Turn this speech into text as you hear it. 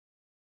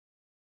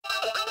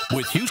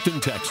With Houston,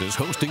 Texas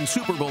hosting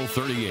Super Bowl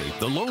 38,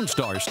 the Lone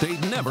Star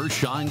State never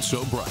shined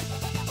so bright.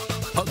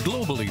 A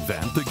global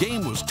event, the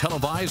game was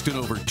televised in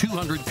over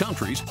 200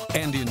 countries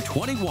and in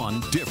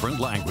 21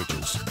 different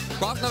languages.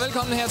 Godten og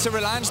velkommen her til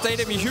Reliance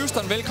Stadium i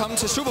Houston. Velkommen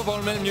til Super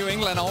Bowl mellem New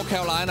England og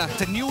Carolina.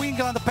 The New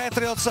England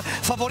Patriots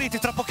favoriti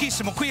tra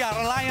pochissimo qui a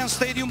Reliance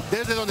Stadium.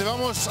 Desde donde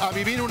vamos a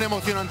vivir un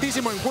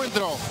emocionantísimo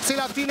encuentro. C'est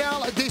la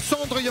finale des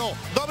Cendrillons.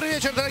 Добрый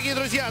вечер, дорогие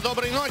друзья.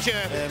 Доброй ночи.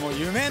 もう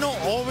夢の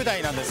大舞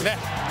台なんですね。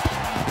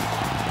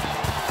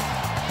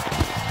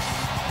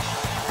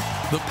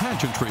 The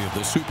pageantry of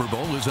the Super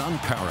Bowl is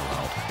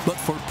unparalleled, but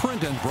for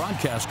print and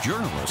broadcast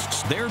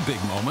journalists, their big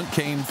moment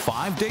came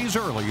 5 days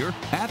earlier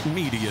at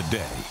Media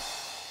Day.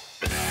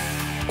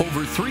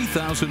 Over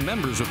 3,000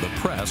 members of the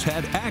press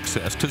had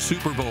access to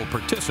Super Bowl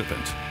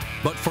participants,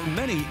 but for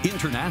many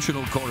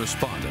international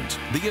correspondents,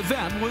 the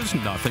event was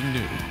nothing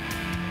new.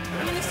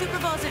 How many Super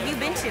Bowls have you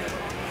been to?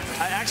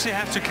 I actually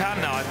have to count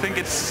now. I think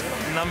it's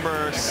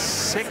number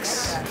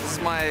 6.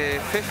 It's my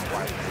 5th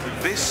one.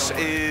 This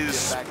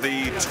is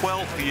the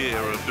 12th year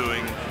of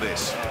doing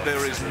this.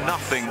 There is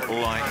nothing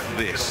like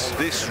this.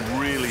 This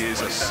really is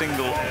a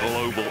single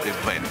global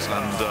event,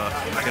 and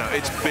you know,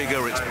 it's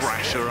bigger, it's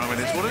brasher. I mean,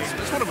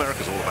 it's what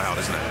America's all about,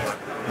 isn't it?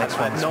 Next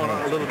one. Know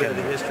a little bit of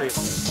the history.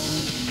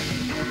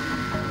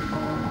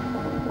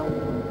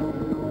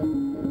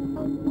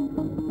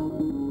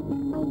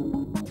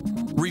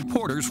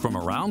 Reporters from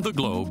around the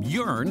globe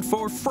yearn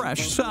for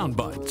fresh sound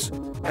bites.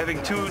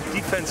 Having two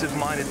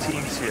defensive-minded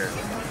teams here,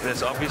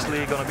 there's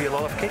obviously going to be a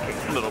lot of kicking.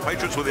 The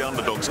Patriots were the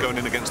underdogs going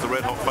in against the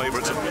red-hot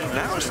favorites, and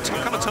now it's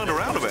kind of turned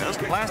around a bit,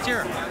 hasn't it? Last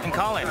year in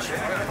college.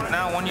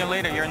 Now 1 year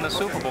later, you're in the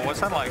Super Bowl.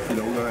 What's that like? You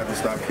know, we're going to have to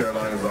stop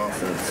Carolina's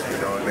offense.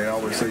 You know, and they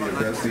always say your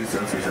best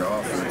defense is your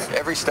offense.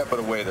 Every step of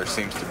the way, there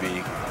seems to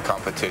be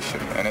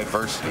competition and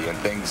adversity and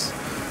things,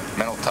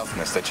 mental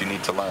toughness that you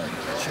need to learn.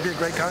 It should be a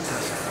great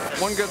contest.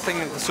 One good thing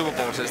in the Super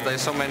Bowls is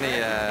there's so many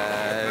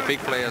big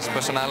players,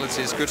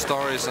 personalities, good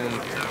stories, and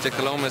Jake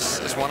Delhomme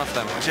is one of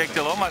them. Jake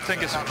Delhomme, I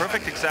think, is a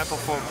perfect example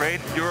for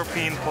great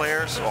European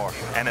players, or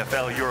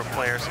NFL Europe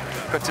players,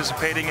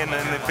 participating in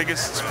the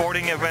biggest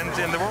sporting event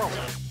in the world.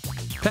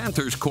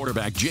 Panthers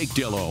quarterback Jake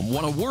Delhomme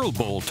won a World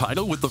Bowl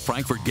title with the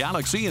Frankfurt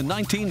Galaxy in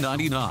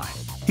 1999.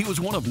 He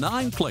was one of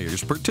 9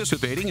 players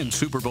participating in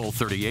Super Bowl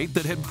 38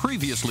 that had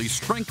previously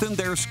strengthened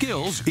their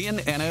skills in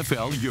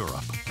NFL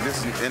Europe.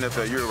 This is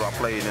NFL Europe. I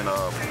played in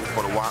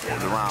for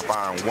the round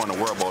bar and won the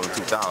World Bowl in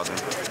 2000.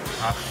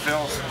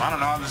 I don't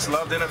know, I just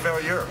loved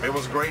NFL Europe. It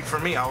was great for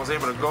me. I was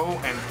able to go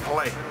and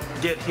play,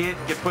 get hit,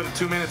 get put in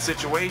 2-minute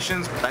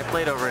situations. I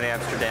played over in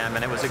Amsterdam,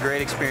 and it was a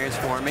great experience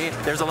for me.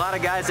 There's a lot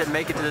of guys that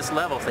make it to this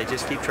level if they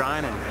just keep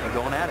trying and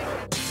going at it.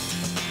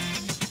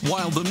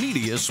 While the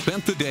media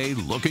spent the day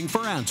looking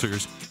for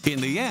answers,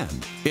 in the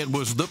end, it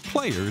was the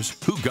players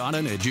who got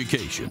an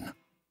education.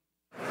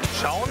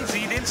 Schauen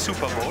Sie den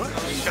Super Bowl?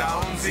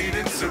 Schauen Sie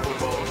den Super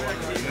Bowl.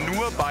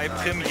 Nur bei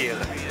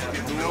Premiere.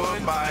 Nur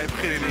bei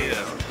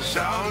Premiere.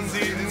 Schauen Sie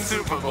den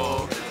Super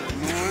Bowl.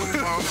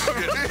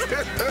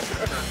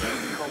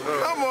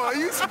 Come on,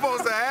 you're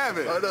supposed to have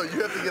it. I know,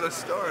 you have to get us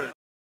started.